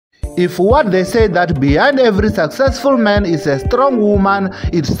If what they say that behind every successful man is a strong woman,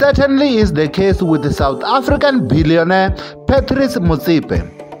 it certainly is the case with the South African billionaire Patrice Motsepe.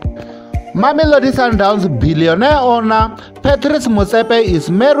 Mamelodi Sundowns billionaire owner Patrice Motsepe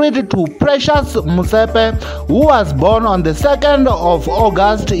is married to Patrice Motsepe, who was born on the 2nd of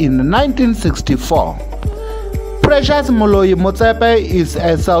August in 1964. Patrice MOLOI Motsepe is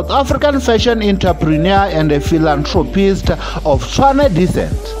a South African fashion entrepreneur and a philanthropist of Tswana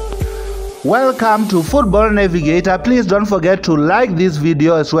descent. Welcome to Football Navigator. Please don't forget to like this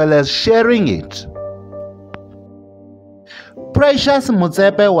video as well as sharing it. Patrice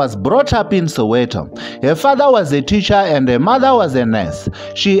Motsepe was brought up in Soweto. Her father was a teacher and her mother was a nurse.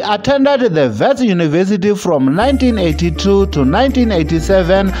 She attended the Wits University from 1982 to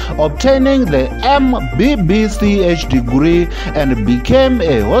 1987, obtaining the MBBCH degree, and became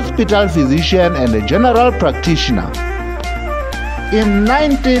a hospital physician and a general practitioner. In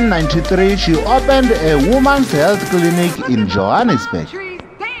 1993, she opened a women's health clinic in Johannesburg.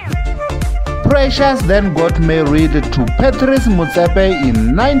 Patrice then got married to Patrice Motsepe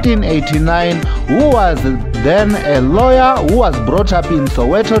in 1989, who was then a lawyer who was brought up in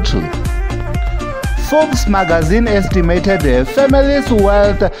Soweto too. Forbes magazine estimated her family's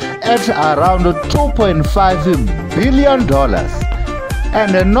wealth at around $2.5 billion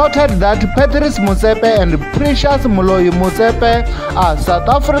and noted that Patrice Motsepe and Patrice MOLOI Motsepe are South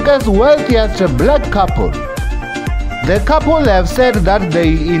Africa's wealthiest black couple. The couple have said that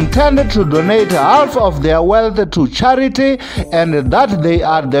they intend to donate half of their wealth to charity and that they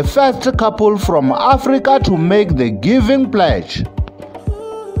are the first couple from Africa to make the giving pledge.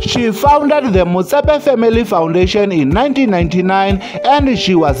 She founded the Motsepe Family Foundation in 1999 and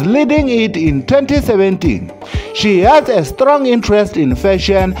she was leading it in 2017. She has a strong interest in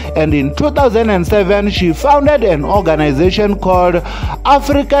fashion, and in 2007 she founded an organization called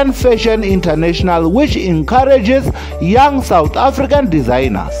African Fashion International, which encourages young South African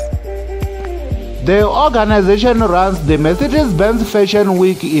designers. The organization runs the Mercedes-Benz Fashion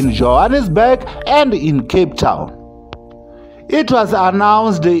Week in Johannesburg and in Cape Town. It was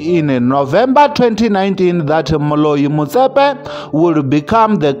announced in November 2019 that MOLOI Motsepe would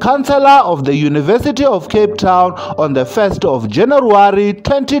become the Chancellor of the University of Cape Town on the 1st of January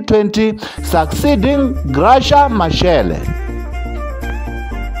 2020, succeeding Graça Machel.